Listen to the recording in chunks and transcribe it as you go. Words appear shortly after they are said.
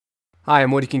Hi,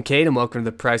 I'm Woody Kincaid, and welcome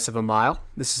to The Price of a Mile.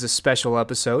 This is a special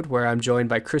episode where I'm joined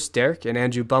by Chris Derrick and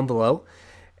Andrew Bumbalough,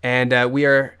 and we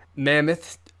are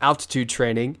mammoth altitude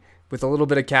training with a little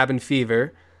bit of cabin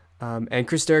fever. And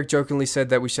Chris Derrick jokingly said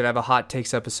that we should have a hot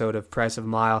takes episode of Price of a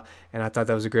Mile, and I thought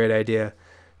that was a great idea.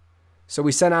 So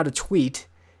we sent out a tweet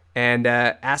and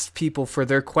asked people for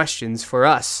their questions for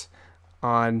us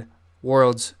on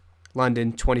Worlds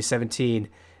London 2017,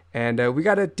 and we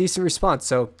got a decent response.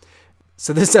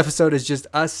 So this episode is just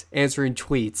us answering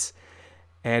tweets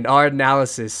and our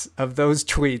analysis of those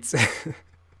tweets.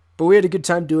 But we had a good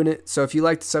time doing it. So if you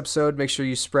like this episode, make sure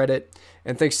you spread it.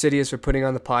 And thanks, Sidious, for putting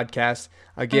on the podcast.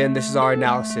 Again, this is our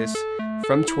analysis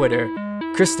from Twitter.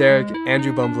 Chris Derrick,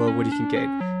 Andrew Bumbalough, Woody Kincaid.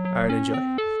 All right, enjoy.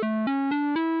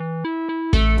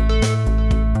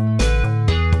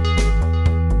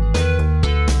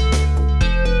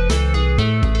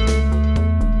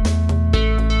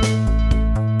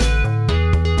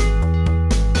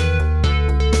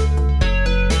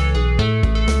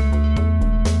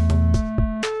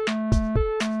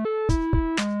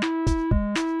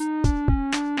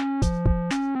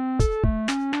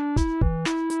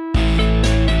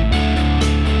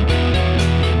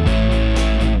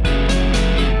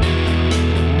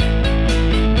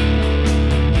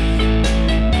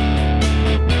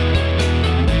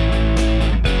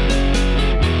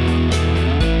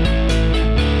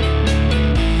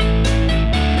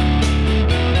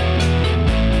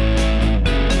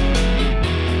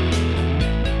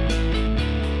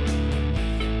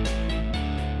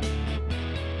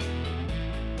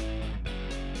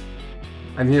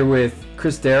 I'm here with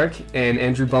Chris Derrick and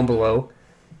Andrew Bumbalough,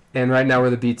 and right now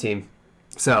we're the B team.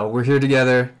 So we're here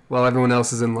together while everyone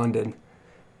else is in London,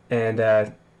 and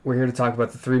we're here to talk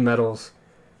about the three medals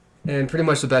and pretty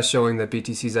much the best showing that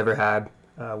BTC's ever had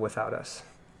without us.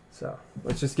 So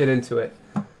let's just get into it.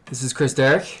 This is Chris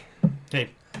Derrick. Hey.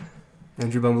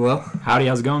 Andrew Bumbalough. Howdy,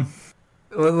 how's it going?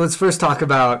 Let's first talk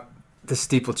about the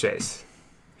steeplechase,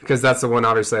 because that's the one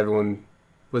obviously everyone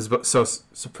was so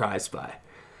surprised by.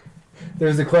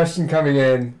 There's a question coming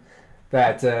in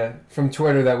that from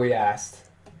Twitter that we asked.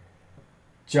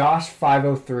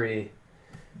 Josh503.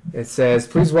 It says,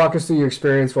 please walk us through your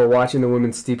experience while watching the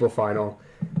women's steeple final.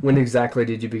 When exactly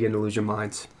did you begin to lose your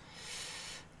minds?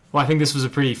 Well, I think this was a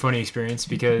pretty funny experience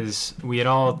because we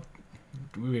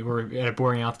were at a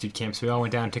boring altitude camp, so we all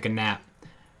went down and took a nap.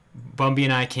 Bumby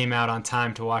and I came out on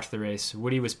time to watch the race.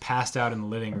 Woody was passed out in the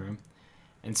living room.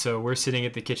 And so we're sitting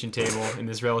at the kitchen table in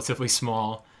this relatively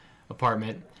small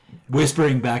apartment,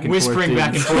 whispering back and forth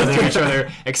to each other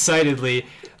excitedly,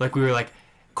 like we were like,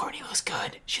 Courtney looks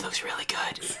good, she looks really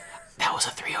good, that was a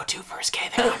 3:02 first K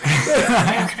there,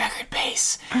 American record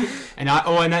pace. And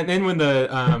then when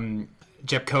the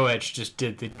Jep Koech just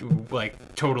did the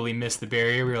totally missed the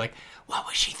barrier, we were like, what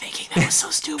was she thinking? That was so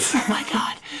stupid. Oh my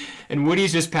god. And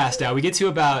Woody's just passed out. We get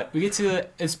to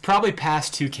it's probably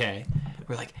past 2K.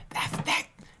 We're like,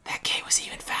 that K was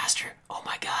even faster. Oh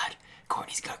my god.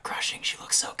 Courtney's gut crushing. She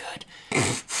looks so good.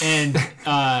 And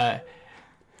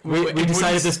we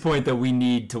decide at this point that we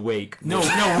need to wake. No.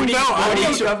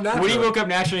 Woody woke up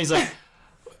naturally. He's like,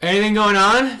 anything going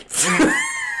on?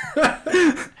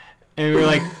 And we were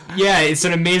like, yeah, it's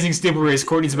an amazing steeple race.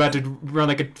 Courtney's about to run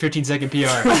like a 15-second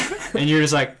PR. And you're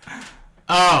just like,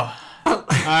 oh, all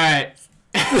right.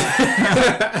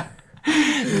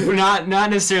 We're not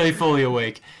necessarily fully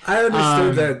awake. I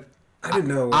understood that. I didn't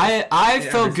know. I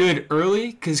felt good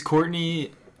early because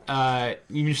Courtney,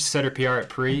 even she set her PR at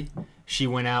pre, she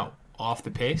went out off the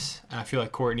pace. And I feel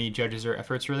like Courtney judges her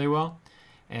efforts really well.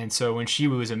 And so when she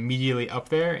was immediately up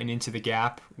there and into the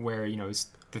gap where, it was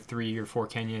the 3 or 4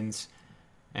 Kenyans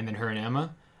and then her and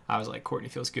Emma, I was like, Courtney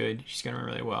feels good. She's going to run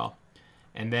really well.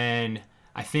 And then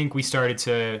I think we started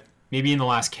to, maybe in the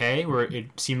last K, where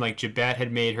it seemed like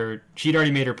Jabet she'd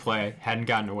already made her play, hadn't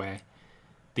gotten away.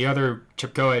 The other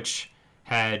Jep Koech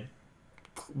had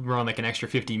run like an extra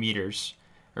 50 meters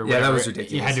or whatever. Yeah, that was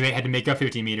ridiculous. Had to make up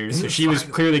 50 meters, so she was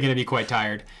clearly going to be quite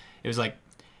tired. It was like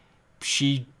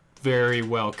she very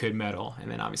well could medal, and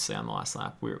then obviously on the last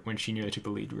lap, when she nearly took the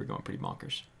lead, we were going pretty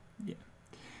bonkers. Yeah,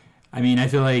 I mean, I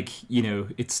feel like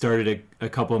it started a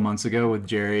couple of months ago with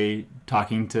Jerry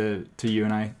talking to you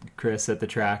and I, Chris, at the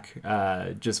track,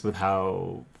 just with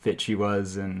how fit she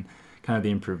was and kind of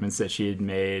the improvements that she had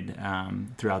made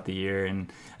throughout the year. And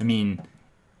I mean,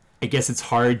 I guess it's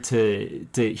hard to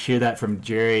hear that from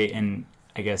Jerry and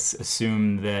I guess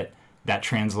assume that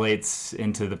translates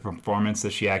into the performance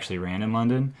that she actually ran in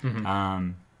London.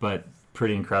 Mm-hmm. But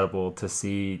pretty incredible to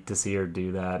see her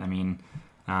do that. I mean,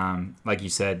 like you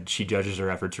said, she judges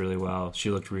her efforts really well. She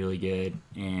looked really good,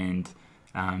 and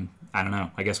I don't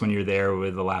know. I guess when you're there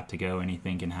with a lap to go,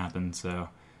 anything can happen. So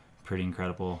pretty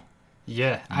incredible.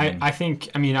 Yeah, I think,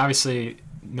 I mean, obviously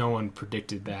no one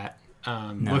predicted that.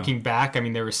 No. Looking back, I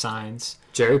mean, there were signs.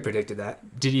 Jerry predicted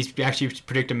that. Did he actually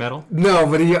predict a medal? No,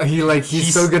 but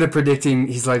he's so good at predicting.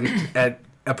 He's like at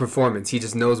a performance. He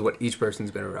just knows what each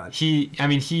person's going to run. He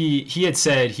had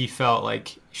said he felt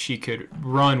like she could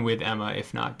run with Emma,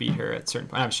 if not beat her at certain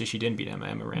point. Obviously, she didn't beat Emma.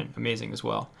 Emma ran amazing as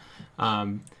well.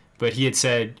 But he had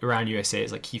said around USA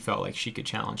is like he felt like she could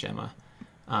challenge Emma.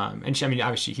 And she, I mean,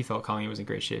 obviously he felt Colleen was in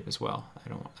great shape as well.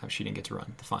 She didn't get to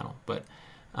run the final, but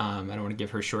I don't want to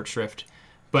give her short shrift.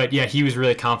 But yeah, he was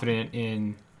really confident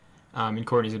in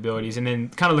Courtney's abilities. And then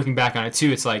kind of looking back on it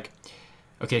too, it's like,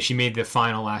 okay, she made the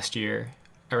final last year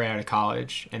right out of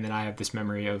college, and then I have this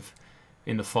memory of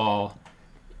in the fall,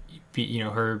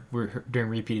 her doing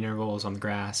repeat intervals on the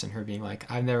grass, and her being like,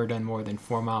 "I've never done more than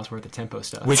 4 miles worth of tempo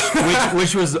stuff,"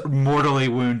 which was mortally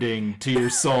wounding to your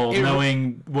soul,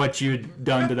 knowing what you'd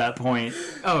done to that point.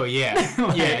 Oh yeah,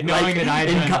 yeah, knowing that I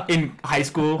had in high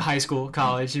school,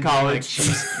 college. Like,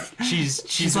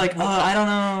 she's like, oh, I don't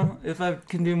know if I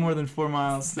can do more than 4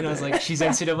 miles. And I was like, she's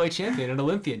NCAA champion, an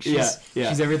Olympian. She's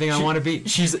everything I want to be.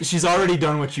 She's already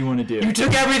done what you want to do. You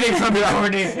took everything from her,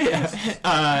 Courtney.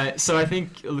 Yeah. So I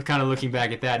think kind of looking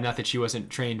back at that, not that she wasn't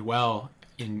trained well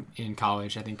in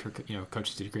college. I think her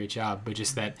coaches did a great job, but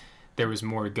just that there was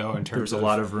more to go in terms of there was a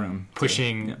lot of room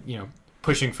pushing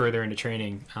pushing further into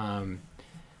training.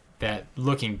 That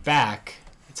looking back,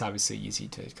 it's obviously easy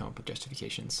to come up with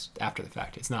justifications after the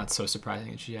fact. It's not so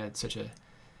surprising that she had such a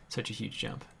huge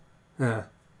jump. Yeah.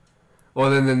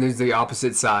 Well, then there's the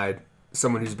opposite side,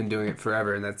 someone who's been doing it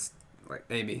forever, and that's like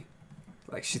Amy.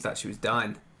 Like, she thought she was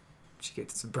done. She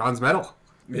gets a bronze medal.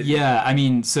 Yeah, I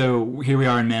mean, so here we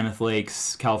are in Mammoth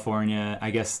Lakes, California.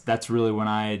 I guess that's really when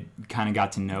I kind of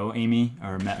got to know Amy,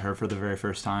 or met her for the very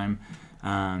first time.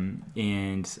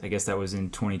 And I guess that was in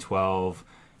 2012,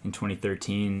 in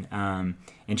 2013.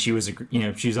 And she was,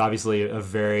 she was obviously a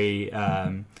very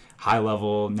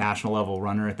high-level, national-level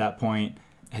runner at that point.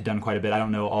 Had done quite a bit. I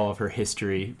don't know all of her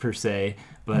history per se,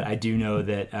 but I do know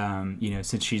that,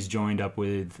 since she's joined up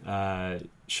with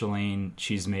Shalane,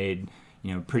 she's made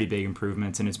pretty big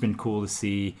improvements, and it's been cool to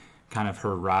see kind of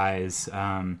her rise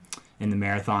in the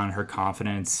marathon, her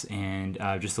confidence, and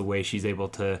just the way she's able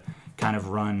to kind of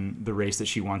run the race that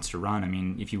she wants to run. I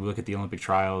mean, if you look at the Olympic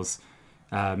trials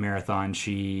marathon,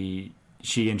 she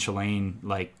and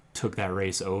Shalane took that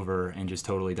race over and just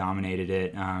totally dominated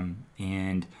it.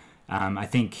 I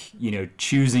think,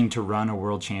 choosing to run a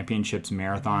World Championships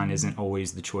marathon isn't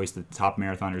always the choice that the top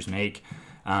marathoners make.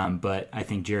 But I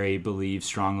think Jerry believes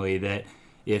strongly that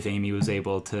if Amy was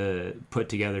able to put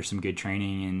together some good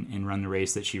training and run the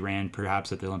race that she ran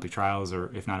perhaps at the Olympic trials,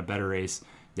 or if not a better race,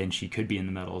 then she could be in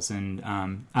the medals. And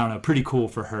I don't know, pretty cool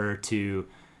for her to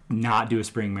not do a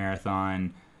spring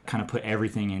marathon, kind of put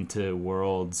everything into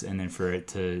Worlds, and then for it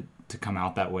to come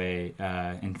out that way,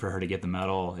 and for her to get the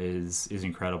medal is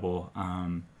incredible.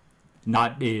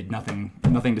 Nothing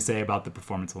to say about the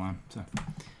performance alone. So.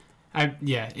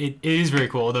 It is very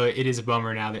cool, although it is a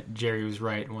bummer now that Jerry was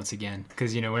right once again.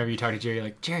 Because, whenever you talk to Jerry, you're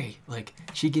like, Jerry,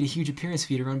 she'd get a huge appearance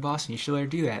fee to run Boston. You should let her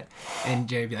do that. And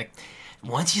Jerry'd be like,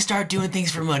 once you start doing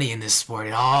things for money in this sport,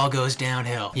 it all goes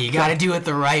downhill. You got to do it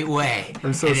the right way.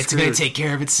 It's going to take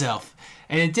care of itself.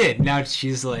 And it did. Now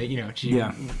she's she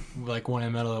won a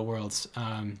medal at Worlds.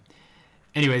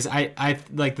 Anyways, I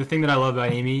like the thing that I love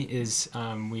about Amy is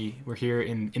we're here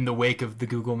in the wake of the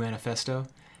Google Manifesto.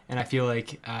 And I feel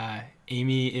like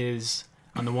Amy is,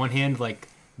 on the one hand,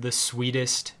 the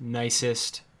sweetest,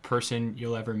 nicest person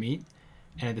you'll ever meet,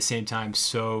 and at the same time,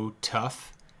 so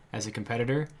tough as a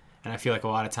competitor. And I feel like a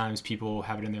lot of times people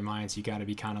have it in their minds, you got to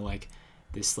be kind of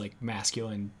this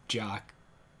masculine jock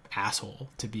asshole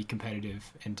to be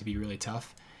competitive and to be really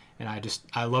tough. And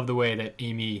I love the way that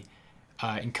Amy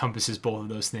encompasses both of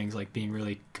those things, like being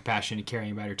really compassionate and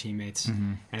caring about her teammates,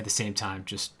 and at the same time,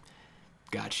 just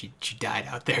God, she died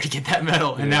out there to get that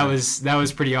medal, and that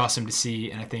was pretty awesome to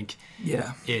see. And I think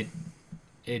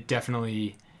it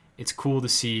definitely, it's cool to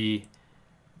see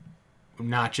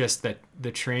not just that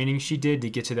the training she did to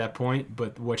get to that point,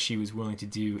 but what she was willing to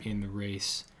do in the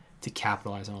race to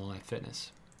capitalize on all that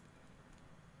fitness.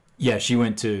 Yeah, she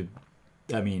went to,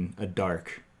 a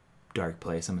dark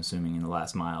place, I'm assuming, in the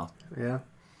last mile. Yeah.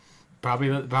 Probably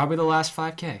the last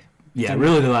 5K. Yeah,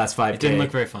 really the last 5K. It didn't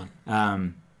look very fun.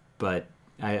 But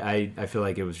I feel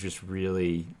like it was just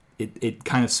really, it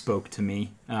kind of spoke to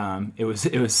me. It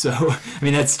was so,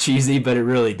 that's cheesy, but it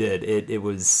really did. It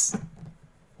was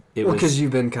it Well, was because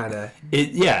you've been kind of...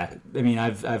 yeah. I mean,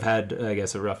 I've had, I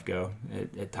guess, a rough go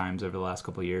at times over the last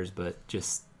couple of years, but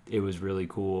just it was really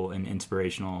cool and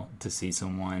inspirational to see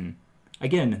someone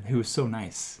again who was so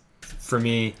nice. For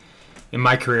me, in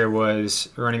my career, was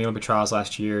running the Olympic trials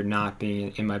last year, not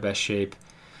being in my best shape.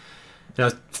 And I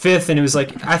was fifth, and it was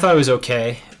like I thought it was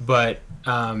okay, but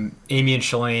Amy and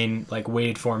Shalane like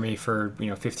waited for me for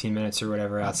 15 minutes or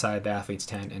whatever outside the athletes'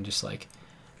 tent, and just like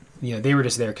they were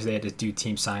just there because they had to do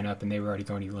team sign up, and they were already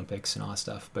going to the Olympics and all that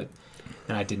stuff. But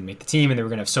and I didn't make the team, and they were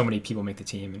gonna have so many people make the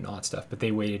team and all that stuff. But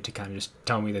they waited to kind of just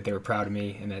tell me that they were proud of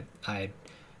me and that I had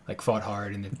like fought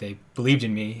hard and that they believed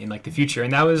in me in like the future,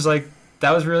 and that was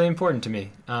really important to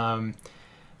me.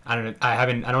 I don't know. I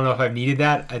don't know if I've needed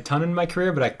that a ton in my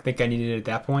career, but I think I needed it at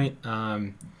that point.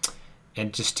 And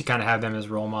just to kind of have them as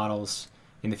role models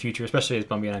in the future, especially as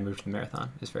Bumby and I moved to the marathon,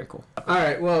 is very cool. All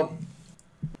right. Well,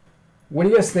 what do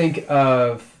you guys think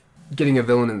of getting a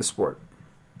villain in the sport?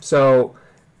 So,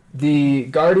 the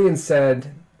Guardian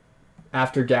said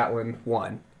after Gatlin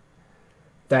won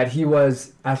that he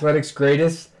was athletics'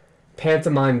 greatest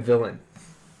pantomime villain.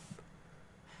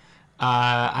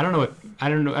 I don't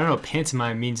know what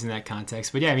pantomime means in that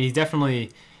context, but yeah, I mean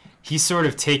he's sort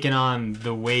of taken on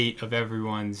the weight of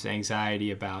everyone's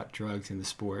anxiety about drugs in the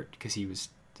sport because he's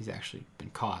actually been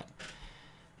caught.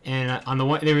 And on the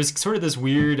one, there was sort of this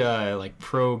weird like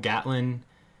pro Gatlin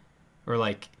or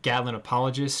like Gatlin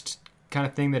apologist kind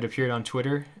of thing that appeared on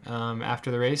Twitter after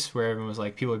the race, where everyone was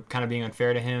like people kind of being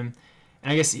unfair to him.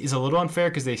 And I guess he's a little unfair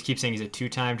because they keep saying he's a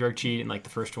 2-time drug cheat, and like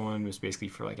the first one was basically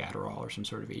for like Adderall or some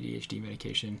sort of ADHD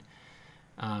medication.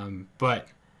 But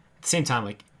at the same time,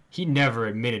 like he never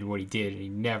admitted what he did, and he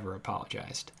never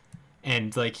apologized.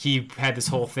 And like he had this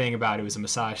whole thing about it was a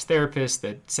massage therapist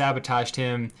that sabotaged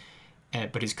him,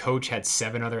 but his coach had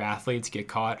 7 other athletes get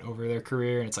caught over their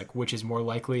career, and it's like which is more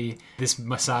likely, this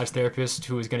massage therapist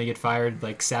who was going to get fired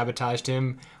like sabotaged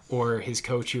him, or his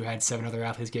coach who had 7 other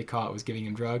athletes get caught was giving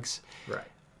him drugs. Right.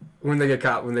 When they get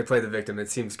caught, when they play the victim, it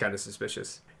seems kind of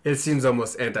suspicious. It seems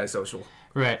almost antisocial.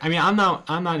 Right. I mean, I'm not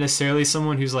necessarily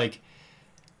someone who's like,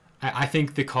 I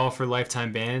think the call for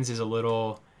lifetime bans is a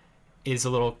little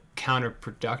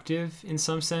counterproductive in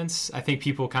some sense. I think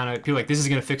people feel like this is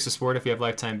going to fix the sport if we have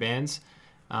lifetime bans.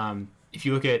 If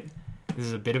you look at, this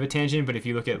is a bit of a tangent, but if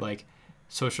you look at like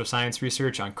social science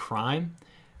research on crime,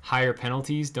 higher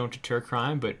penalties don't deter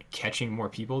crime, but catching more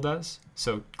people does.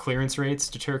 So clearance rates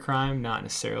deter crime, not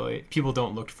necessarily. People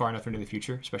don't look far enough into the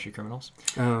future, especially criminals,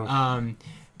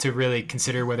 to really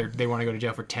consider whether they want to go to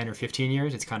jail for 10 or 15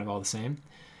 years. It's kind of all the same.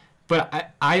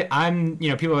 But I'm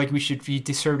people are like, we should, he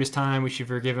served his time, we should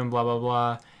forgive him, blah, blah,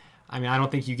 blah. I mean, I don't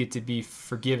think you get to be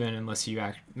forgiven unless you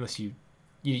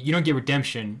don't get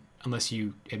redemption unless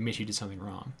you admit you did something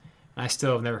wrong. And I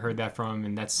still have never heard that from him,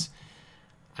 and that's,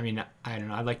 I mean, I don't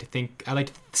know. I like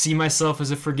to see myself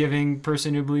as a forgiving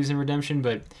person who believes in redemption,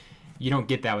 but you don't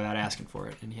get that without asking for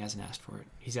it, and he hasn't asked for it.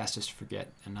 He's asked us to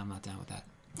forget, and I'm not down with that.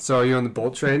 So are you on the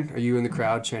Bolt train? Are you in the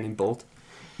crowd chanting Bolt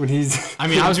when he's? I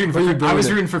mean, I was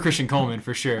rooting for Christian Coleman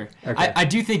for sure. Okay. I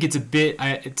do think it's a bit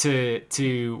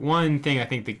to one thing. I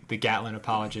think the Gatlin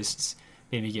apologists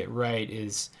maybe get right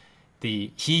is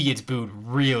he gets booed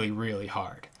really, really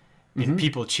hard, and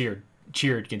people cheered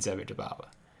Genzebe Dibaba,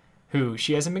 who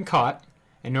she hasn't been caught,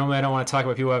 and normally I don't want to talk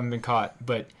about people who haven't been caught,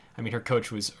 but I mean her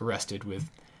coach was arrested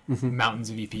with mountains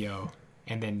of EPO,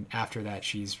 and then after that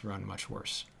she's run much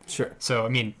worse. Sure. So I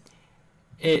mean,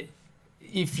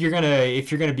 if you're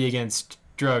gonna be against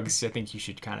drugs, I think you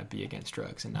should kind of be against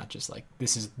drugs and not just like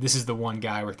this is the one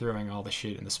guy we're throwing all the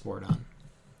shit in the sport on.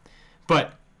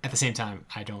 But at the same time,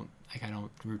 I don't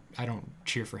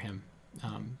cheer for him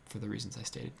for the reasons I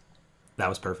stated. That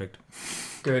was perfect.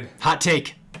 Good. Hot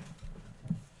take.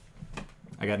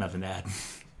 I got nothing to add.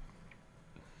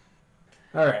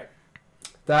 All right.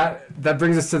 That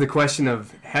brings us to the question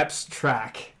of Hep's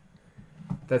track.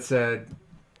 That said,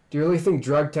 do you really think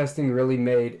drug testing really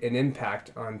made an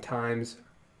impact on times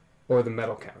or the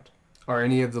medal count? Are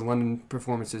any of the London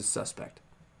performances suspect?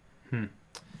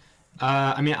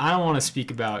 I mean, I don't want to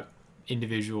speak about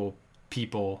individual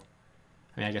people.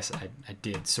 I mean, I guess I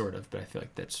did sort of, but I feel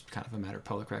like that's kind of a matter of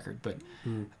public record. But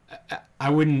I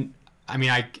wouldn't. I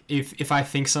mean, if I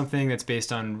think something that's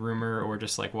based on rumor or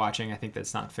just like watching, I think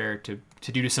that's not fair to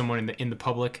do to someone in the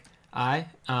public eye.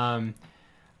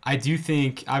 I do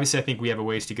think, obviously, I think we have a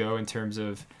ways to go in terms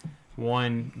of,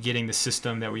 one, getting the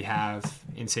system that we have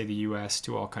in, say, the U.S.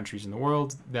 to all countries in the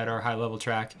world that are high-level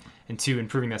track, and 2,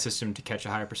 improving that system to catch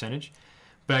a higher percentage.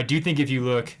 But I do think if you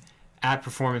look at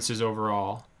performances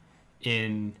overall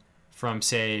from,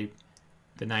 say,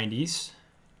 the 90s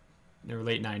or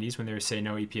late 90s when there was, say,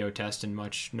 no EPO test and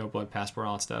much no blood passport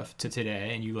and all that stuff to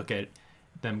today, and you look at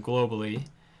them globally,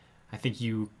 I think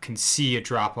you can see a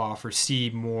drop off or see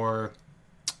more.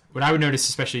 What I would notice,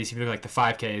 especially if you look like the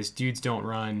 5K, is dudes don't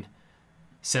run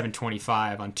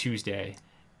 7:25 on Tuesday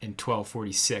and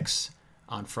 12:46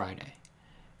 on Friday.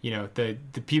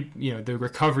 The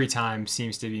recovery time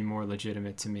seems to be more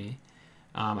legitimate to me.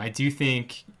 I do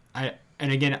think and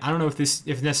again, I don't know if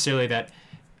necessarily that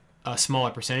a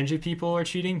smaller percentage of people are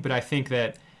cheating, but I think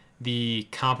that the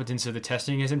competence of the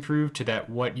testing has improved to that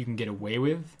what you can get away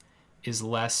with is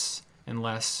less and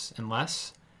less and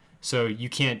less. So you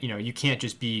can't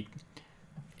just be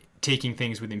taking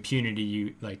things with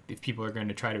impunity. If people are going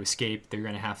to try to escape, they're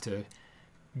going to have to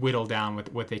whittle down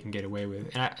with what they can get away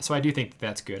with. And so I do think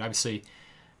that's good. Obviously,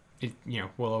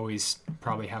 we'll always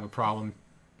probably have a problem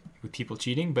with people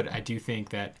cheating, but I do think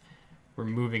that we're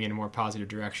moving in a more positive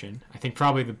direction. I think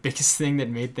probably the biggest thing that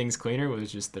made things cleaner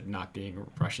was just there not being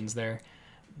Russians there.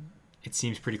 It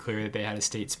seems pretty clear that they had a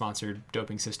state-sponsored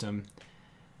doping system.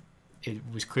 It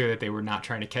was clear that they were not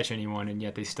trying to catch anyone, and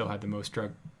yet they still had the most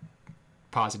drug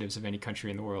positives of any country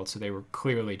in the world. So they were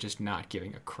clearly just not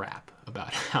giving a crap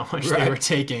about how much they were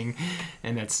taking.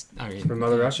 And that's, from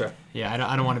Mother Russia. Yeah,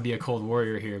 I don't want to be a cold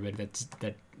warrior here, but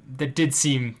that did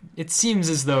seem, it seems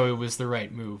as though it was the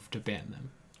right move to ban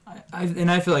them.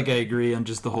 I feel like I agree on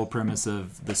just the whole premise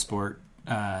of the sport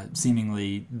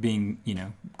seemingly being,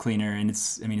 cleaner. And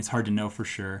it's hard to know for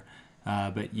sure.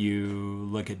 But you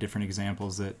look at different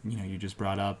examples that, you just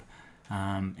brought up.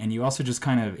 And you also just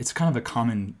it's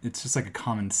just like a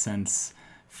common sense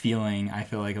feeling, I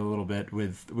feel like, a little bit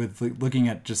with looking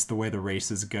at just the way the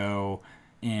races go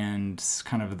and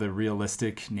kind of the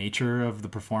realistic nature of the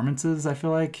performances. I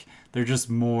feel like they're just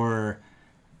more,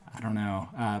 I don't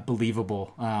know,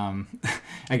 believable.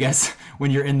 I guess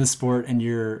when you're in the sport and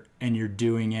you're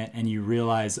doing it and you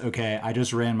realize, okay, I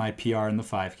just ran my PR in the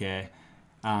 5K.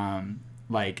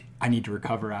 I need to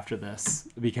recover after this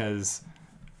because,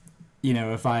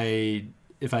 if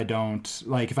I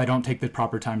don't take the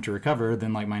proper time to recover,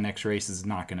 then my next race is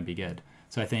not going to be good.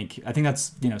 So I think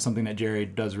that's, something that Jerry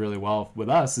does really well with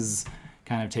us is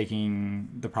kind of taking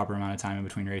the proper amount of time in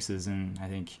between races. And I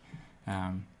think,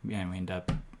 we end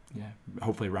up,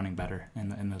 hopefully running better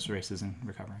in those races and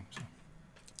recovering. So.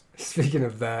 Speaking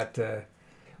of that,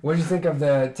 what did you think of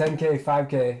the 10K,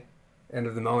 5K end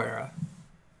of the Mo era?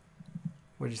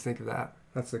 What did you think of that?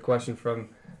 That's the question from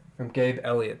Gabe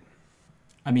Elliott.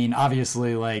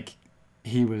 Obviously,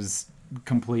 he was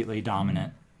completely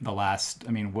dominant the last.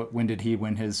 When did he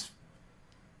win his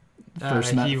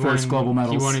first global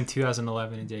medals? He won in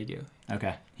 2011 in Daegu.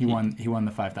 Okay, he won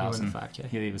the 5,000. He won the 5K.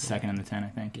 He was second in the 10, I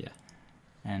think. Yeah,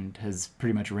 and has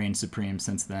pretty much reigned supreme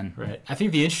since then. Right. I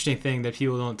think the interesting thing that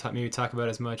people don't maybe talk about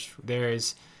as much there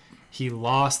is he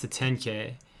lost the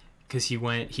 10K because he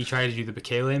tried to do the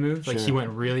Bekele move. Sure. He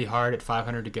went really hard at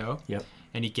 500 to go. Yep.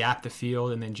 And he gapped the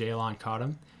field, and then Jalon caught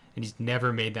him, and he's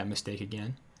never made that mistake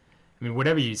again.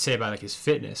 Whatever you say about his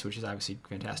fitness, which is obviously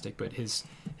fantastic, but his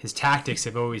tactics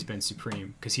have always been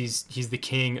supreme because he's the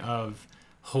king of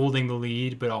holding the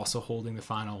lead, but also holding the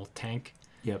final tank.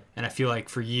 Yep. And I feel like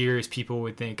for years people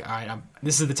would think, all right,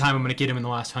 this is the time I'm going to get him in the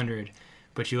last 100,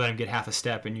 but you let him get half a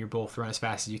step, and you're both run as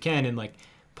fast as you can, and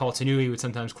Paul Tanui would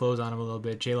sometimes close on him a little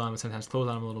bit. Jalon would sometimes close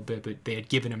on him a little bit, but they had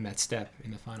given him that step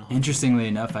in the final 100. Interestingly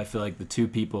enough, I feel like the two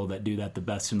people that do that the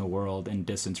best in the world in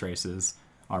distance races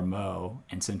are Mo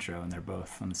and Centro, and they're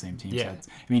both on the same team. Yeah.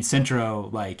 So Centro,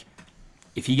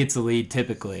 if he gets the lead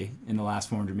typically in the last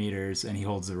 400 meters and he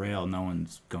holds the rail, no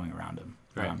one's going around him.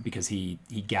 Right. Because he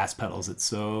gas pedals it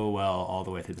so well all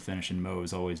the way through the finish, and Mo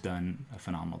has always done a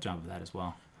phenomenal job of that as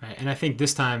well. Right. And I think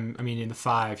this time, in the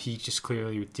 5, he just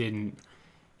clearly didn't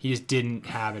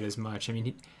have it as much.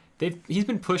 He's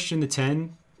been pushed in the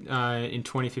 10 in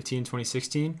 2015,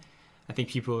 2016. I think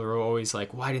people are always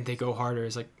like, why didn't they go harder?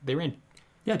 It's they ran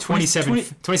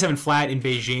 27 flat in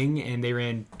Beijing, and they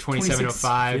ran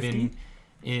 27:05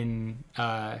 in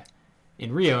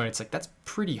Rio, and it's that's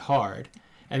pretty hard.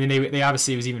 And then they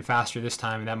obviously, it was even faster this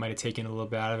time, and that might have taken a little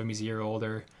bit out of him. He's a year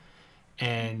older.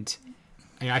 And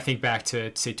I think back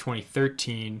to, say,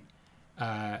 2013,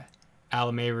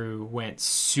 Alameru went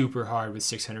super hard with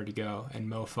 600 to go, and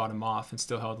Mo fought him off and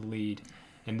still held the lead.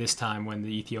 And this time when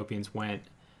the Ethiopians went,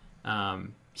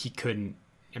 he couldn't.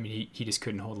 He just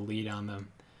couldn't hold the lead on them.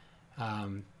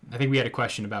 I think we had a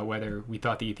question about whether we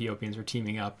thought the Ethiopians were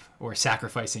teaming up or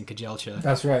sacrificing Kejelcha.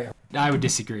 That's right. I would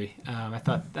disagree. I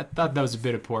thought that was a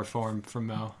bit of poor form from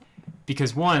Mo,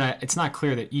 because one, it's not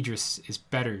clear that Idris is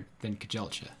better than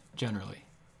Kejelcha generally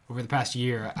over the past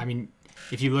year.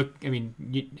 If you look,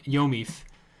 Yomif,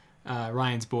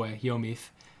 Ryan's boy, Yomif.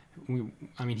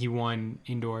 He won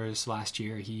indoors last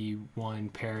year. He won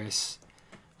Paris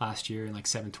last year in like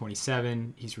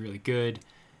 7:27. He's really good.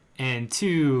 And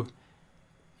two,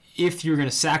 if you're going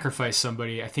to sacrifice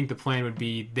somebody, I think the plan would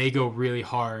be they go really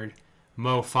hard,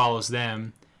 Mo follows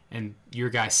them, and your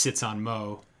guy sits on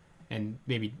Mo and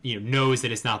maybe knows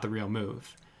that it's not the real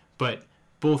move. But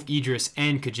both Idris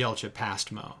and Kejelcha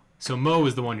passed Mo. So Mo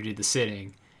was the one who did the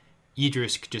sitting.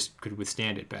 Idris could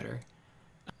withstand it better.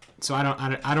 So I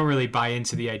don't really buy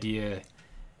into the idea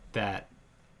that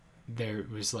there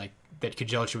was like that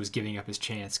Kejelcha was giving up his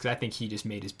chance, because I think he just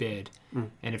made his bid.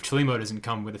 And if Chelimo doesn't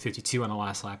come with a 52 on the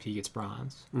last lap, he gets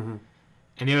bronze. And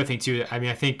the other thing too,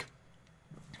 I think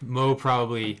Mo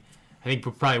probably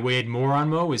weighed more on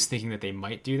Mo was thinking that they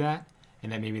might do that,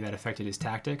 and that maybe that affected his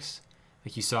tactics.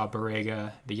 Like you saw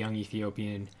Barega, the young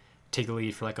Ethiopian, take the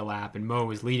lead for like a lap, and Mo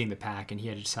was leading the pack, and he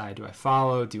had to decide, do I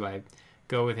follow? Do I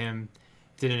go with him?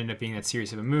 It didn't end up being that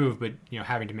serious of a move, but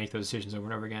having to make those decisions over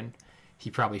and over again,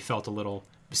 he probably felt a little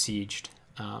besieged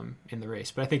in the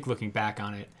race. But I think looking back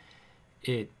on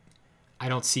it, I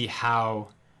don't see how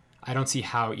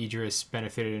Idris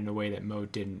benefited in a way that Mo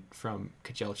didn't from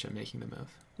Kejelcha making the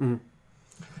move.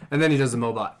 And then he does the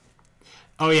Mobot.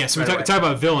 Oh yeah, so we talk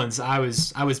about villains. I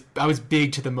was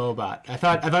big to the Mobot. I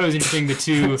thought it was interesting the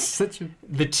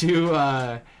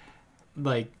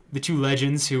two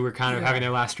legends who were kind of having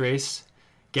their last race.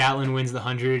 Gatlin wins the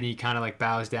 100 and he kind of like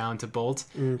bows down to Bolt.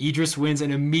 Idris wins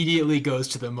and immediately goes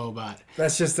to the Mobot.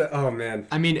 That's just oh man.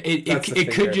 I mean,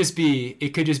 it could just be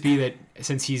that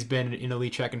since he's been in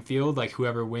elite track and field, like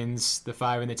whoever wins the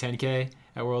 5 and the 10K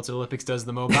at Worlds and Olympics does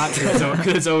the Mobot,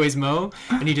 because it's always Mo,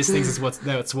 and he just thinks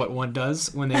that's what one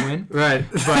does when they win. Right,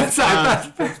 but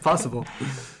it's possible.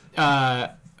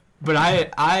 But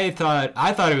I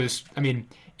thought it was. I mean,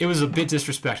 it was a bit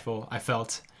disrespectful. I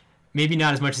felt. Maybe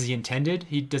not as much as he intended.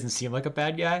 He doesn't seem like a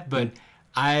bad guy, but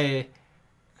I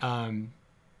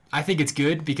think it's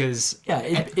good because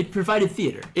it provided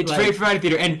theater. Provided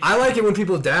theater, and I like it when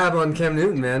people dab on Cam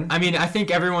Newton, man. I mean, I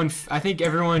think everyone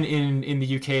in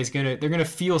the UK is they're gonna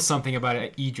feel something about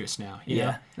Idris now. You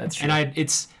know? That's true.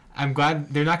 And I'm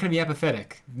glad they're not gonna be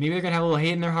apathetic. Maybe they're gonna have a little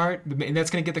hate in their heart, and that's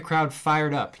gonna get the crowd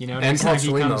fired up. Next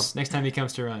time he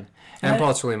comes to run. And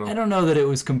Paul Chelimo. I don't know that it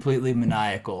was completely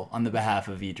maniacal on the behalf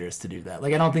of Idris to do that.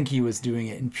 Like, I don't think he was doing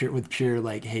it with pure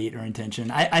like hate or intention.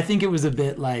 I think it was a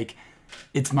bit like,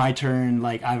 it's my turn,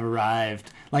 like I've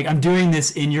arrived, like I'm doing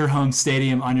this in your home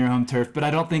stadium on your home turf. But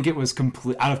I don't think it was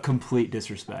out of complete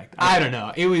disrespect. I don't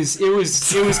know. It was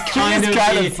kind of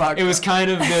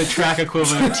the track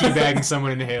equivalent of teabagging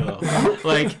someone in the Halo.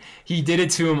 Like he did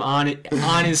it to him on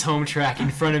his home track in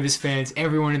front of his fans.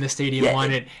 Everyone in the stadium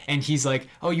wanted it, and he's like,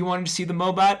 "Oh, you wanted to see the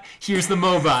Mobot? Here's the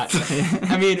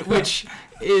Mobot." I mean, which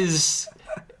is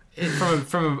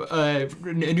from a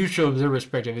neutral observer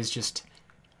perspective is just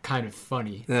kind of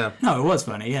funny. Yeah. No, it was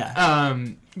funny. Yeah.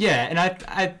 Yeah, and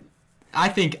I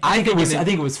think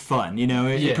it was fun.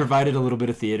 It provided a little bit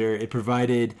of theater. It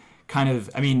provided kind of.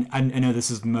 I mean, I know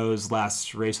this is Mo's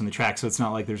last race on the track, so it's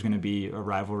not like there's going to be a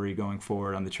rivalry going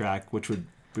forward on the track, which would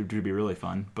be really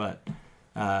fun. But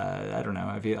I don't know.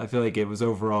 I feel like it was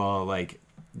overall like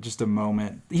just a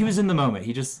moment. He was in the moment.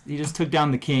 He just took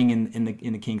down the king in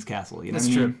the king's castle. You know That's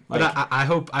what I mean? True. Like, but I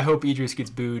hope Idris gets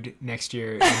booed next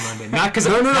year in London. Not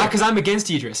because I'm against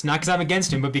Idris. Not because I'm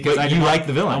against him, but because I like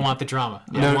the villain. I want the drama.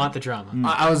 I want the drama.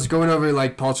 I was going over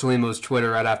like Paul Chelimo's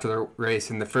Twitter right after the race,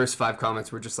 and the first 5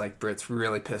 comments were just like Brit's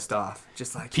really pissed off.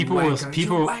 Just like people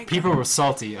were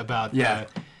salty about.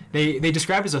 They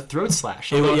described it as a throat slash.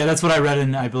 That's what I read,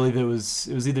 and I believe it was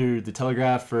either the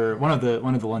Telegraph or one of the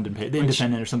London the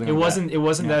Independent or something. It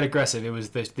wasn't that aggressive. It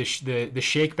was the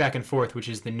shake back and forth, which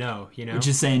is the no. Which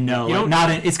is saying no.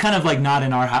 It's kind of like not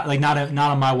in our house, like not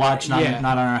on my watch, not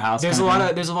on our house. There's a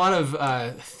lot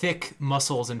of thick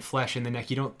muscles and flesh in the neck.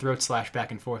 You don't throat slash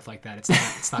back and forth like that.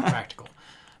 It's not practical.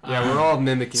 Yeah, we're all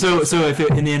mimicking. So if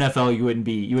in the NFL you wouldn't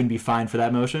be fined for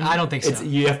that motion? I don't think so.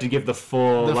 You have to give the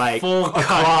full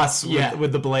across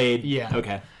with the blade. Yeah.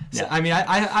 Okay. So, I mean,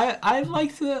 I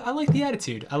liked the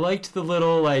attitude. I liked the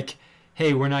little like,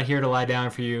 hey, we're not here to lie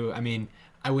down for you. I mean,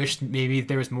 I wish maybe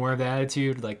there was more of that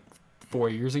attitude like 4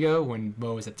 years ago when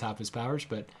Mo was at the top of his powers.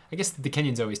 But I guess the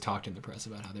Kenyans always talked in the press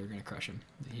about how they were going to crush him.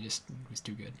 He just was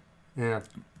too good. Yeah.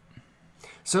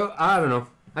 So I don't know.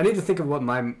 I need to think of what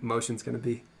my motion's going to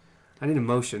be. I need a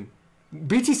motion.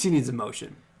 BTC needs a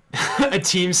motion. A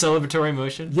team celebratory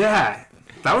motion? Yeah.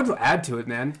 That would add to it,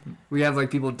 man. We have like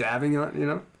people dabbing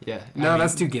on, Yeah. No,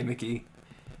 that's too gimmicky.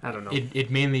 I don't know. It'd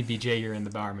mainly be Jaeger and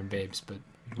the Bowerman Babes, but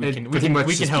we can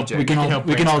help. We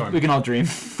can all dream.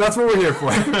 That's what we're here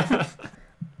for.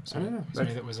 So, I don't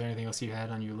know. was there anything else you had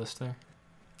on your list there?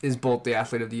 Is Bolt the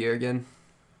athlete of the year again?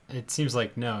 It seems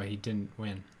like no, he didn't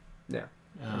win. Yeah.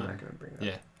 I'm not going to bring that up.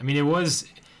 Yeah, I mean it was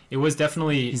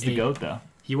definitely He's the GOAT though.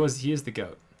 He is the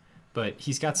GOAT, but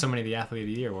he's got so many of the athlete of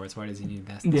the year awards. Why does he need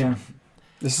that? Yeah.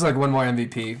 This is like one more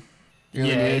MVP.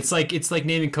 It's like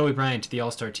naming Kobe Bryant to the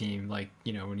All-Star team, like,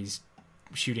 you know, when he's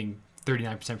shooting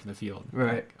 39% from the field.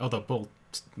 Right. Like, although Bolt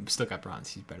still got bronze,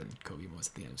 he's better than Kobe was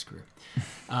at the end of his career.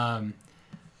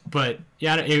 But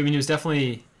yeah, I mean, it was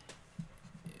definitely.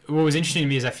 What was interesting to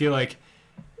me is I feel like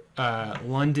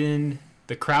London,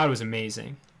 the crowd was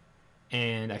amazing,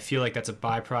 and I feel like that's a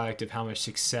byproduct of how much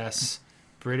success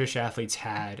British athletes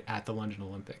had at the London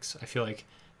Olympics. I feel like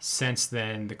since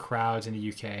then the crowds in the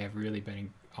UK have really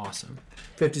been awesome.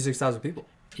 56,000 people.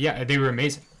 Yeah, they were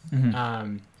amazing.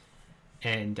 Mm-hmm.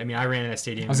 And I mean, I ran in that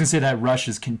stadium. I was gonna say that rush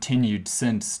has continued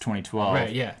since 2012.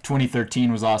 Right. Yeah.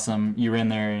 2013 was awesome. You ran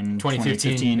there in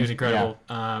 2015. It was incredible.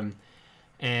 Yeah.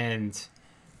 And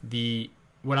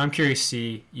what I'm curious to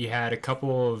see, you had a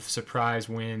couple of surprise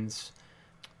wins,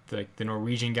 like the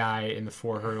Norwegian guy in the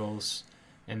 4 hurdles,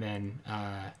 and then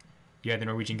you had the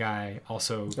Norwegian guy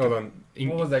also. Hold on.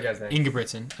 What was that guy's name?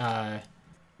 Ingebrigtsen.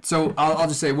 So I'll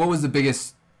just say, what was the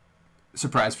biggest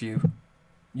surprise for you?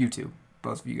 You two,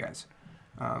 both of you guys.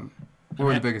 What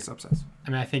were the biggest upsets? I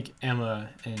mean, I think Emma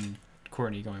and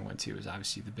Courtney going 1-2 was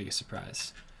obviously the biggest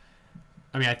surprise.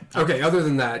 I mean, okay. Other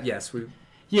than that, yes, we.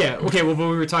 Yeah. Okay. Well, what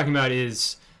we were talking about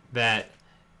is that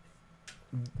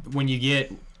when you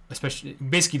get, especially,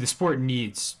 basically, the sport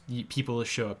needs people to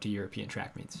show up to European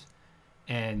track meets,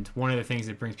 and one of the things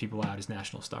that brings people out is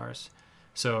national stars.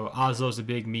 So Oslo's a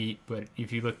big meet, but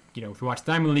if you look, you know, if you watch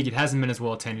the Diamond League, it hasn't been as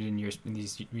well attended in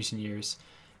these recent years.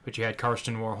 But you had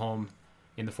Karsten Warholm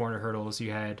in the 400 hurdles.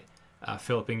 You had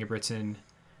Philip Ingebrigtsen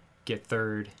get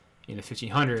third in the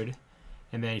 1500.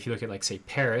 And then if you look at, like, say,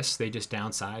 Paris, they just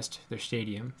downsized their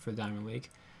stadium for the Diamond League.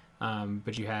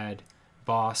 But you had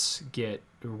Voss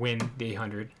win the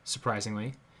 800,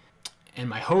 surprisingly. And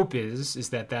my hope is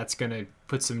that that's going to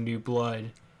put some new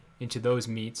blood into those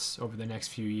meets over the next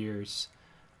few years.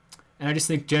 And I just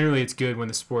think generally it's good when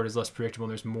the sport is less predictable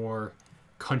and there's more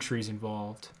countries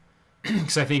involved.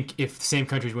 Because I think if the same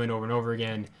countries win over and over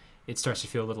again, it starts to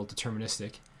feel a little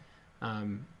deterministic.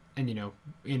 And, you know,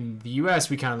 in the U.S.,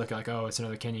 we kind of look at, like, oh, it's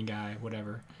another Kenyan guy,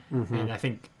 whatever. Mm-hmm. And I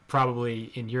think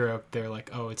probably in Europe, they're like,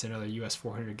 oh, it's another U.S.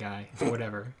 400 guy,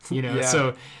 whatever. You know,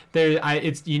 so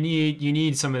you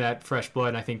need some of that fresh blood.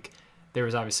 And I think there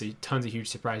was obviously tons of huge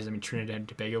surprises. I mean, Trinidad and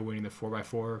Tobago winning the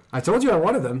 4x4. I told you I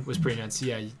wanted them. Was pretty nuts.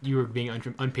 Yeah, you were being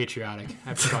unpatriotic. I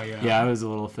have to call you out. Yeah, I was a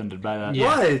little offended by that. Yeah.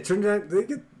 Why? Trinidad,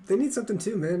 they need something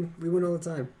too, man. We win all the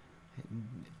time.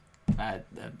 I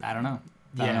don't know.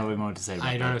 I don't know what we want to say about that.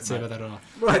 I don't know what to say about that at all.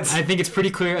 What? I think it's pretty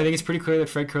clear. That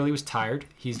Fred Curley was tired.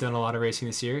 He's done a lot of racing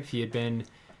this year. If he had been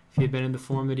in the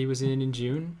form that he was in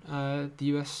June, the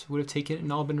U.S. would have taken it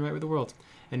and all been right with the world.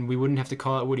 And we wouldn't have to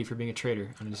call out Woody for being a traitor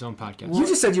on his own podcast. You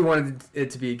just said you wanted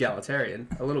it to be egalitarian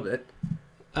a little bit.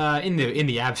 In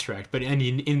the abstract, but in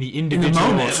the individual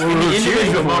moment,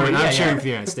 I'm cheering for the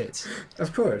United States.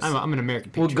 Of course. I'm an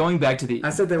American patriot. Well, going back to the... I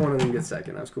said they wanted them to get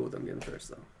second. I was cool with them getting first,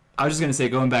 though. I was just going to say,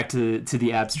 going back to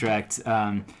the abstract,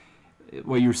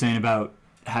 what you were saying about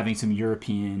having some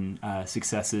European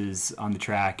successes on the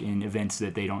track in events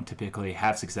that they don't typically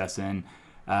have success in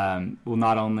will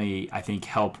not only, I think,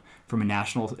 help from a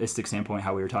nationalistic standpoint,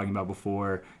 how we were talking about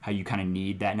before, how you kind of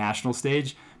need that national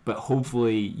stage, but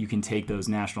hopefully you can take those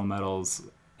national medals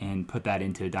and put that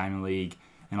into a Diamond League,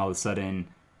 and all of a sudden,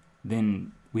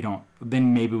 then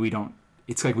maybe we don't,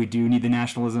 it's like we do need the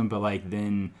nationalism, but like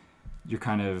then you're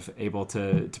kind of able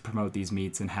to promote these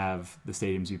meets and have the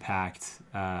stadiums be packed,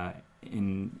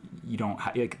 and you don't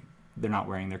they're not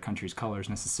wearing their country's colors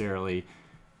necessarily,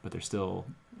 but there's still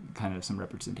kind of some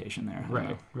representation there.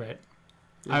 Right.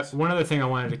 Yes. One other thing I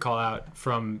wanted to call out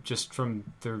from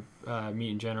the meet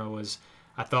in general was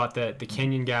I thought that the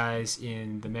Kenyan guys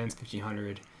in the men's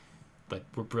 1500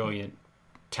 were brilliant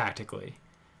tactically.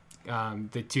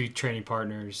 The two training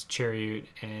partners, Chariot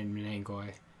and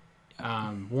Menengoy.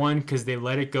 One, because they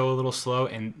let it go a little slow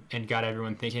and got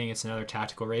everyone thinking it's another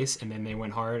tactical race, and then they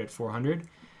went hard at 400.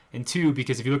 And two,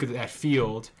 because if you look at that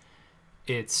field,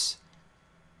 it's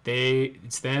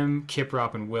them,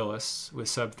 Kiprop, and Willis with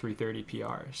sub 330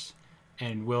 PRs.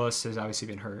 And Willis has obviously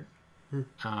been hurt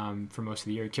for most of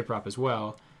the year, Kiprop as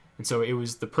well. And so it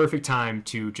was the perfect time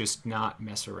to just not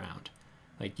mess around.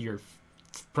 Like, you're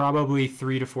probably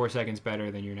 3 to 4 seconds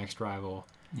better than your next rival.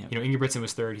 Yep. You know, Ingebrigtsen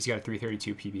was third. He's got a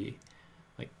 332 PB.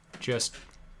 Like, just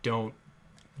don't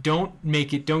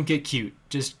get cute.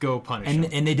 Just go punish him.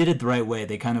 And they did it the right way.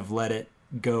 They kind of let it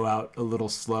go out a little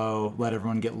slow, let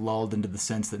everyone get lulled into the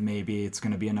sense that maybe it's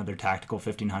going to be another tactical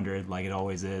 1500 like it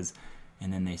always is.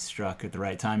 And then they struck at the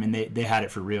right time, and they had it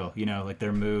for real. Like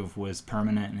their move was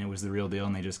permanent, and it was the real deal,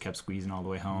 and they just kept squeezing all the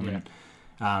way home. Yeah.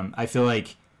 And I feel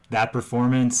like that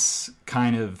performance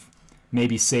kind of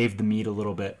maybe saved the meet a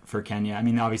little bit for Kenya. I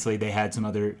mean, obviously they had some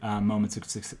other moments of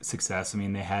success. I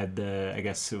mean, they had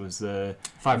it was the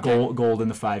 5K. gold in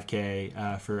the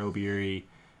 5K for Obiri.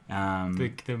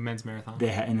 The men's marathon.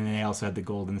 And then they also had the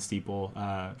gold in the steeple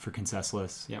for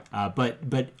Conseslus. Yep.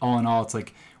 But all in all, it's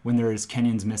like when there's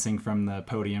Kenyans missing from the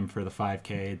podium for the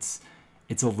 5K,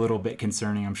 it's a little bit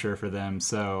concerning, I'm sure, for them.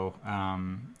 So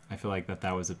I feel like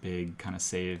that was a big kind of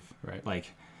save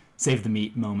the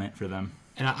meet moment for them.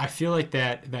 And I feel like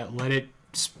that let it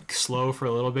slow for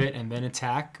a little bit and then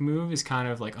attack move is kind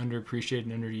of like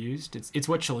underappreciated and underused. It's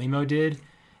what Chalimo did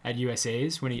at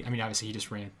USA's when obviously he just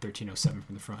ran 13:07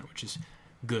 from the front, which is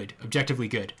good, objectively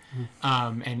good.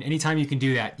 And anytime you can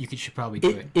do that, should probably do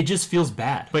it. It just feels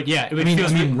bad. But yeah,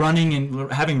 running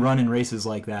and having run in races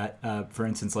like that, for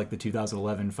instance, like the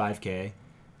 2011 5K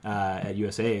at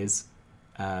USA's,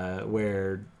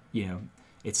 where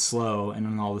it's slow, and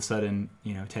then all of a sudden,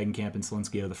 Tegenkamp and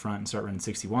Selinsky are the front and start running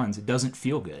 61s. It doesn't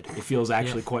feel good. It feels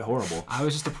actually quite horrible. I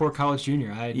was just a poor college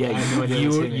junior. I had no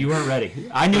idea you weren't ready.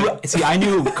 I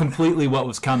knew completely what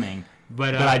was coming,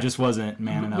 but I just wasn't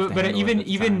man enough. But even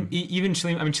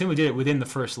Chalimo did it within the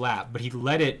first lap, but he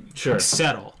let it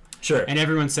settle. Sure. And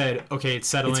everyone said, okay, it's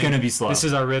settling. It's going to be slow. This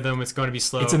is our rhythm. It's going to be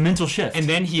slow. It's a mental shift. And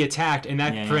then he attacked, and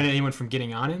that prevented anyone from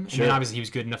getting on him. Sure. And then obviously he was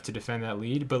good enough to defend that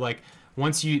lead. But like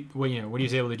once what he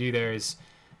was able to do there is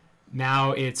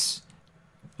now it's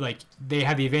like they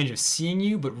have the advantage of seeing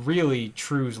you, but really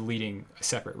True's leading a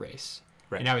separate race.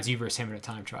 Right. And now it's you versus him in a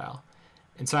time trial.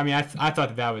 And so I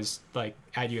thought that was like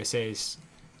at USA's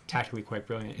tactically quite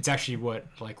brilliant. It's actually what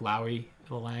like Lowy,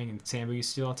 Lang, and Sambo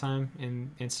used to do all the time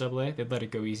in NCAA. They'd let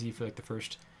it go easy for like the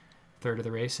first third of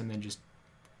the race and then just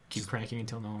keep cranking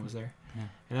until no one was there. Yeah.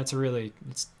 And that's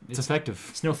it's effective.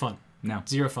 It's no fun. No.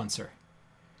 Zero fun, sir.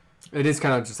 It is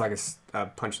kind of just like a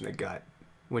punch in the gut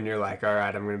when you're like, all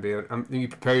right, I'm going to be. You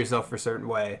prepare yourself for a certain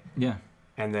way. Yeah.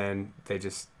 And then they're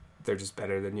just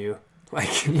better than you.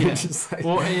 Like, yeah. Just like,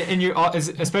 well, and you're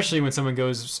especially when someone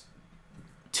goes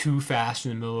too fast in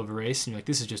the middle of a race, and you're like,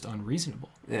 this is just unreasonable.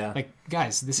 Yeah. Like,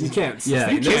 guys, you can't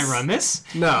run this.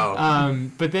 No.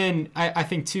 But then I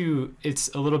think too, it's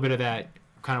a little bit of that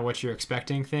kind of what you're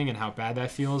expecting thing and how bad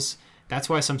that feels. That's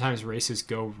why sometimes races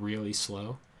go really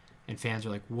slow, and fans are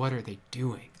like, what are they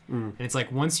doing? And it's like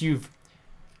once you've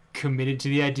committed to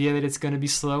the idea that it's going to be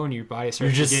slow and your body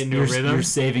starts to get into a rhythm, you're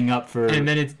saving up for, and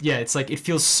then it's like it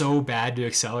feels so bad to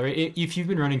accelerate. If you've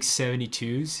been running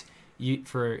 72s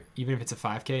for even if it's a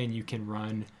 5K and you can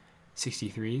run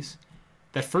 63s,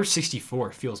 that first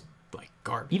 64 feels like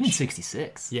garbage. Even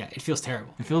 66. Yeah, it feels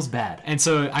terrible. It feels bad. And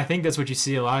so I think that's what you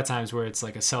see a lot of times where it's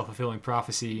like a self-fulfilling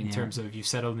prophecy in terms of you've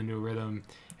settled into a rhythm.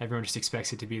 Everyone just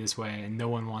expects it to be this way, and no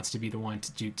one wants to be the one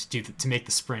to make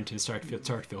the sprint and start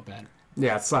to feel bad.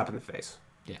 Yeah, it's a slap in the face.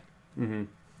 Yeah. Mm-hmm.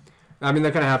 I mean,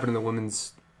 that kind of happened in the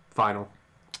women's final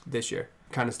this year.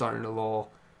 Kind of starting to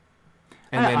lull.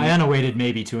 And then Ayana waited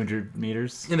maybe 200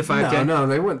 meters. In the 5K? No,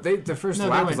 they went. The first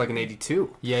lap was like an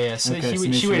 82. Yeah. So okay,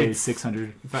 she waited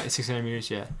 600 meters,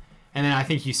 yeah. And then I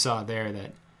think you saw there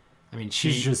that, I mean,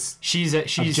 she's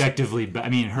objectively. I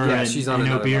mean, her and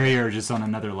Obiri are just on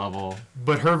another level.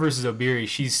 But her versus Obiri,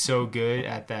 she's so good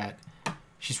at that.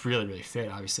 She's really, really fit,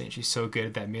 obviously, and she's so good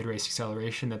at that mid-race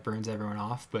acceleration that burns everyone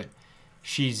off. But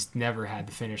she's never had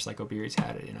the finish like Obiri's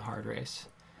had it in a hard race.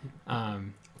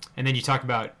 And then you talk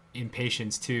about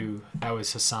impatience too. That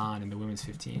was Hassan in the women's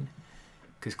 15,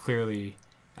 because clearly,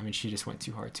 I mean, she just went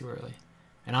too hard too early.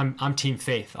 And I'm Team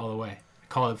Faith all the way. I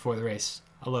call it before the race.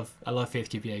 I love Faith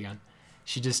Kipyegon.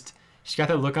 She's got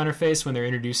that look on her face when they're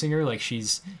introducing her, like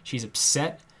she's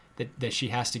upset that she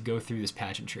has to go through this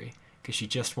pageantry because she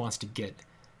just wants to get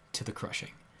to the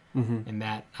crushing. Mm-hmm. And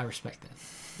that, I respect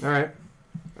that. All right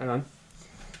on.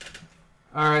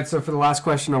 All right, so for the last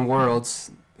question on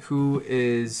Worlds, who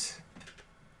is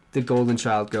the golden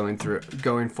child going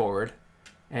forward,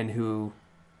 and who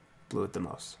blew it the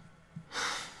most?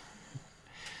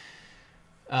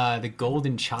 The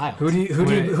golden child. Who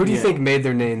do you think made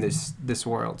their name this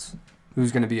Worlds?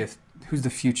 Who's going to be who's the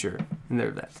future in their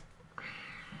event?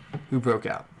 Who broke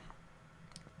out,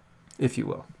 if you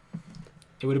will?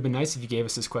 It would have been nice if you gave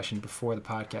us this question before the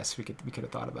podcast. We could have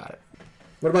thought about it.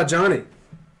 What about Johnny?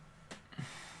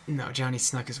 No, Johnny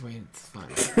snuck his way. It's fine.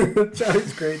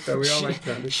 Johnny's great though. We all like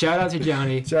Johnny. Shout out to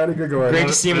Johnny. Johnny Gregor. Great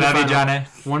to see him in the final. Johnny.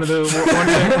 One of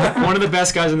the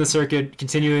best guys on the circuit.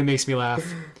 Continually makes me laugh.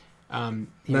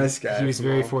 Nice guy He was from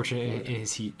very all- fortunate in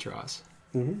his heat draws.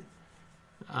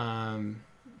 Mm-hmm.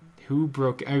 Who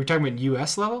broke? Are we talking about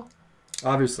U.S. level?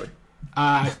 Obviously.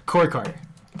 Corey Carter,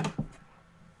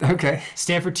 Okay.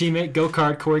 Stanford teammate, go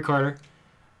Card, Corey Carter,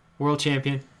 world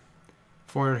champion,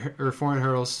 400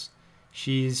 hurdles.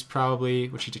 She's probably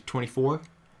she's like 24.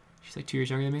 She's like 2 years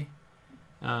younger than me,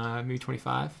 maybe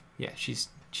 25. Yeah, she's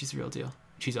the real deal.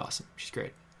 She's awesome. She's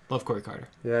great. Love Corey Carter.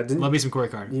 Yeah, Love me some Corey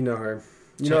Carter. you know her?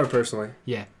 You know her personally.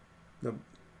 Yeah. Nope.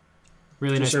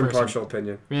 Really Just nice your person. impartial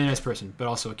opinion. Really nice person, but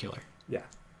also a killer.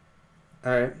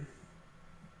 All right.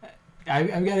 I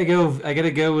gotta go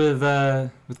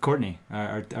with Courtney,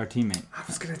 our teammate. I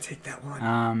was gonna take that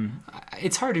one.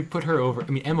 It's hard to put her over.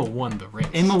 I mean, Emma won the race.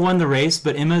 Emma won the race,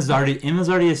 but Emma's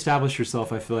already established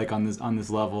herself. I feel like on this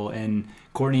level, and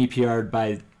Courtney PR'd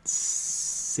by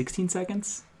 16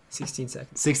 seconds. 16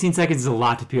 seconds. 16 seconds is a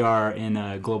lot to PR in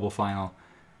a global final,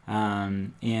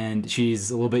 and she's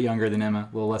a little bit younger than Emma,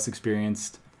 a little less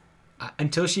experienced.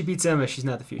 Until she beats Emma, she's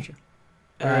not the future.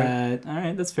 All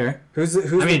right, that's fair. Who's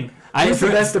I mean, who's the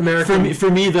best American?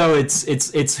 For me though,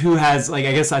 it's who has, like,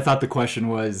 I guess I thought the question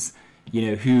was,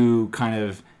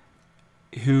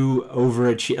 who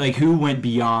overachieved, like who went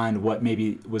beyond what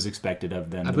maybe was expected of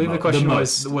them. I believe the question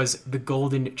was the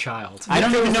golden child. I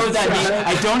don't even know what that means.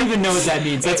 I don't even know what that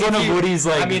means. That's one of Woody's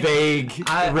vague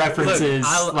references.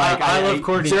 Look, I love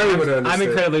Courtney. Jerry would I'm understand.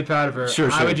 incredibly proud of her. Sure.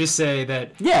 I would just say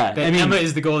that I mean, Emma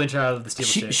is the golden child of the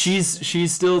steeplechase.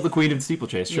 She's still the queen of the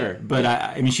steeplechase, sure. Yeah. But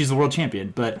I mean, she's the world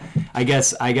champion. But I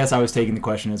guess I was taking the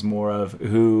question as more of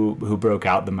who broke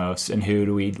out the most, and who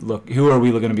are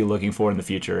we going to be looking for in the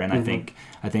future? And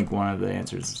I think one of the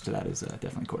answers to that is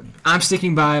definitely Courtney. I'm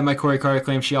sticking by my Corey Carter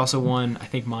claim. She also won, I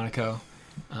think, Monaco.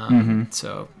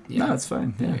 So yeah, No, that's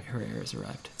fine. Yeah. her heir has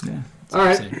arrived. Yeah. So All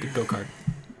right. I'm saying, go card.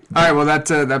 All right. Well, that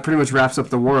pretty much wraps up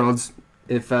the Worlds.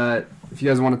 If you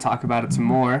guys want to talk about it some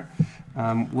more,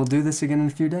 we'll do this again in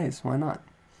a few days. Why not?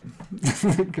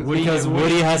 Because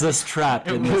Woody has us trapped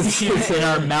in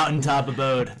our mountaintop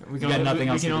abode. We got nothing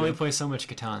else We can to only do. play so much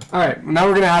Catan. All right. Now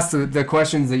we're gonna ask the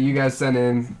questions that you guys sent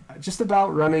in, just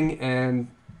about running and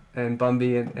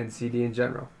Bumby and CD in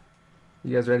general.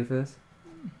 You guys ready for this?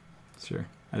 Sure.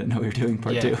 I didn't know we were doing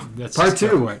part two. That's Part just go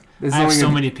two. for it. This is I have only so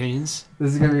gonna- many opinions.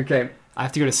 This is gonna be okay. I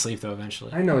have to go to sleep though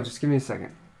eventually. I know. Just give me a second.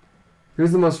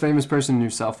 Who's the most famous person in your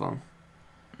cell phone?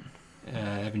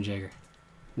 Evan Jager.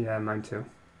 Yeah, mine too.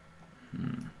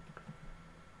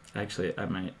 Actually, I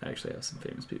might actually have some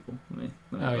famous people.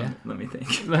 Let me think.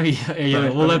 We'll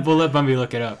let Bumby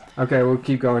look it up. Okay, we'll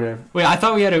keep going here. Wait, I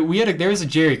thought there was a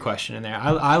Jerry question in there.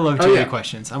 I love Oh, Jerry yeah.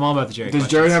 questions. I'm all about the Jerry Does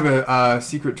questions. Jerry have a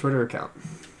secret Twitter account?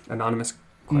 Anonymous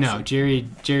question. No,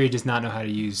 Jerry does not know how to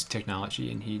use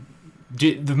technology,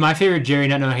 and my favorite Jerry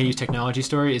not knowing how to use technology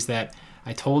story is that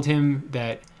I told him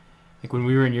that, like, when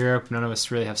we were in Europe, none of us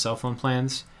really have cell phone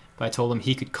plans, but I told him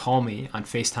he could call me on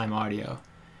FaceTime audio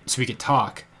so we could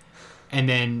talk, and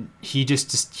then he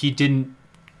didn't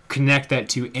connect that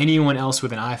to anyone else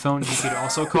with an iPhone he could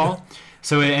also call,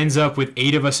 so it ends up with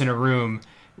 8 of us in a room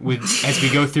as we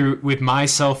go through with my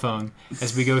cell phone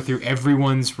as we go through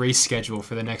everyone's race schedule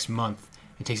for the next month.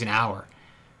 It takes an hour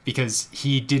because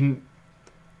he didn't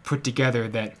put together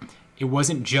that it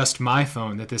wasn't just my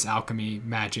phone that this alchemy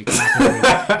magic happened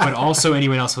with, but also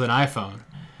anyone else with an iPhone.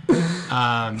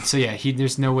 So yeah,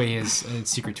 there's no way he has a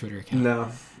secret Twitter account. No,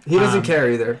 he doesn't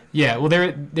care either. Yeah, well,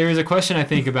 there is a question I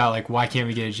think about, like, why can't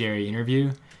we get a Jerry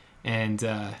interview? And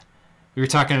we were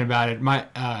talking about it.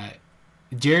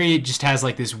 Jerry just has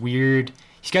like this weird.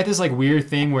 He's got this like weird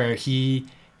thing where he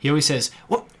always says,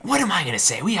 "What am I gonna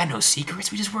say? We had no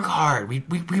secrets. We just work hard. We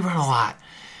run a lot."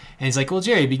 And he's like, "Well,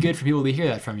 Jerry, it'd be good for people to hear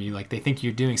that from you. Like, they think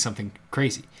you're doing something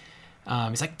crazy."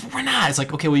 He's like, "But we're not." It's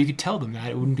like, okay, well, you could tell them that.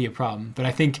 It wouldn't be a problem. But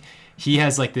I think he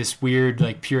has like this weird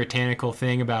like puritanical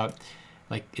thing about,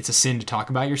 like, it's a sin to talk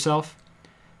about yourself.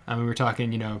 We were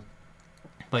talking,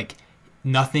 like,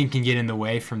 nothing can get in the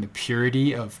way from the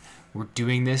purity of, we're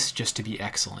doing this just to be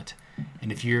excellent.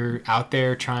 And if you're out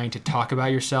there trying to talk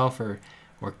about yourself or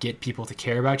get people to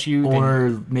care about you,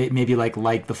 or maybe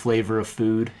like the flavor of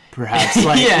food, perhaps.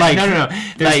 No.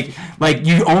 Like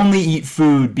you only eat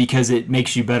food because it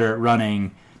makes you better at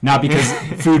running, not because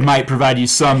food might provide you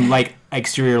some like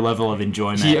exterior level of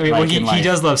enjoyment. He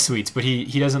does love sweets, but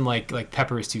he doesn't like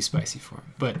pepper is too spicy for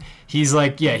him. But he's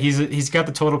like, yeah, he's got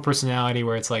the total personality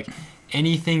where it's like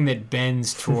anything that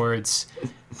bends towards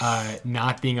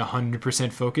not being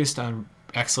 100% focused on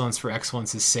excellence for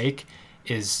excellence's sake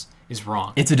is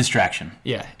wrong. It's a distraction.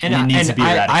 Yeah, and it needs to be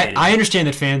eradicated. I understand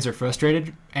that fans are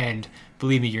frustrated, and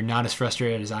believe me, you're not as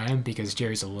frustrated as I am because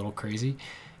Jerry's a little crazy.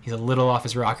 He's a little off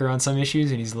his rocker on some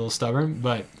issues, and he's a little stubborn.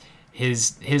 But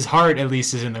his heart at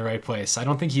least is in the right place. I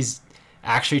don't think he's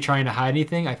actually trying to hide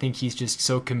anything. I think he's just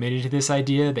so committed to this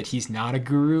idea that he's not a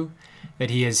guru that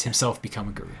he has himself become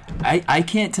a guru. I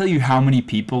can't tell you how many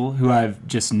people who I've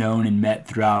just known and met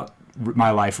throughout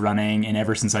my life running and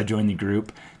ever since I joined the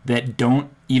group that don't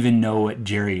even know what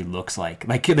Jerry looks like.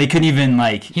 Like they couldn't even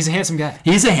like. He's a handsome guy.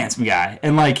 He's a handsome guy,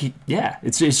 and like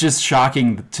it's just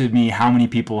shocking to me how many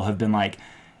people have been like,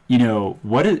 you know,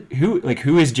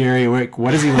 who is Jerry?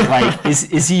 What does he look like?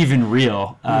 Is he even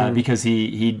real? Because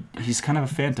he's kind of a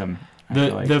phantom.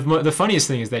 The funniest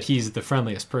thing is that he's the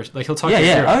friendliest person. Like he'll talk to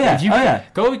you.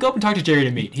 Go up and talk to Jerry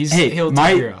to meet. He'll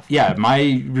take your off. Yeah,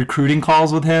 my recruiting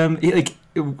calls with him,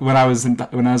 when I was in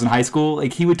high school,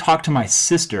 like he would talk to my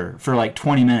sister for like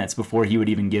 20 minutes before he would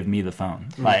even give me the phone.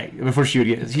 Like before she would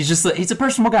get. He's a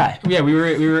personal guy. Yeah, we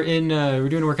were doing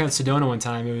a workout in Sedona one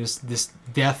time. It was this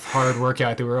death hard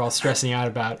workout that we were all stressing out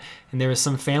about, and there was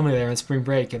some family there on spring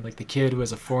break, and like the kid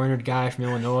was a 400 guy from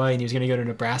Illinois, and he was going to go to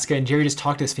Nebraska, and Jerry just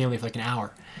talked to his family for like an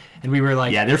hour. And we were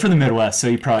like, yeah, they're from the Midwest, so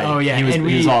he probably,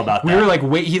 he was all about that. We were like,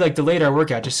 he like delayed our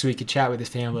workout just so he could chat with his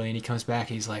family, and he comes back,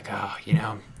 and he's like, oh, you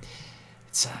know,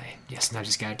 it's yes, I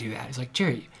just got to do that. He's like,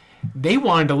 Jerry, they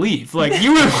wanted to leave. Like,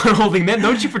 you were the one holding them.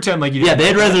 Don't you pretend like you didn't.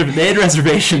 Yeah, they had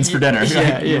reservations for dinner.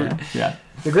 Yeah.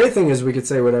 The great thing is we could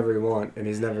say whatever we want, and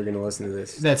he's never going to listen to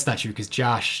this. That's not true, because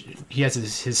Josh, he has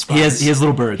his spots. He has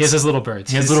little birds. He has his little birds.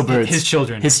 He has little birds. His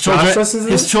children. His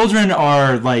children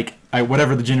are like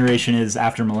whatever the generation is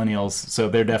after millennials, so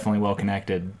they're definitely well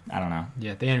connected. I don't know.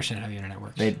 Yeah, they understand how the internet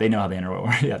works. They know how the internet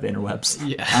works. Yeah, the interwebs.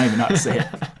 Yeah. I don't even know how to say it.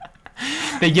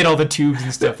 They get all the tubes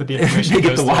and stuff that the information they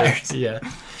goes get the wires. Yeah.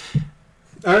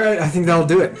 All right, I think that'll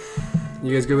do it.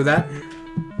 You guys good with that?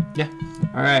 Yeah.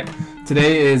 All right.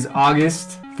 Today is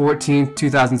August 14th,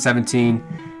 2017,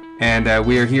 and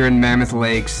we are here in Mammoth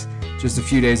Lakes just a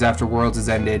few days after Worlds has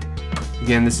ended.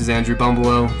 Again, this is Andrew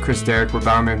Bumbelow, Chris Derrick, we're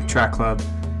Bowerman Track Club.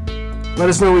 Let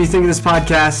us know what you think of this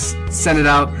podcast. Send it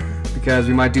out, because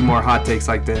we might do more hot takes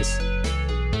like this.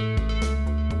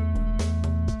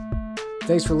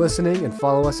 Thanks for listening, and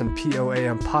follow us on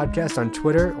POAM Podcast on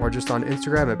Twitter or just on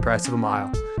Instagram at Price of a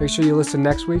Mile. Make sure you listen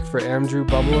next week for Andrew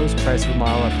Bumbelow's Price of a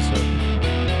Mile episode.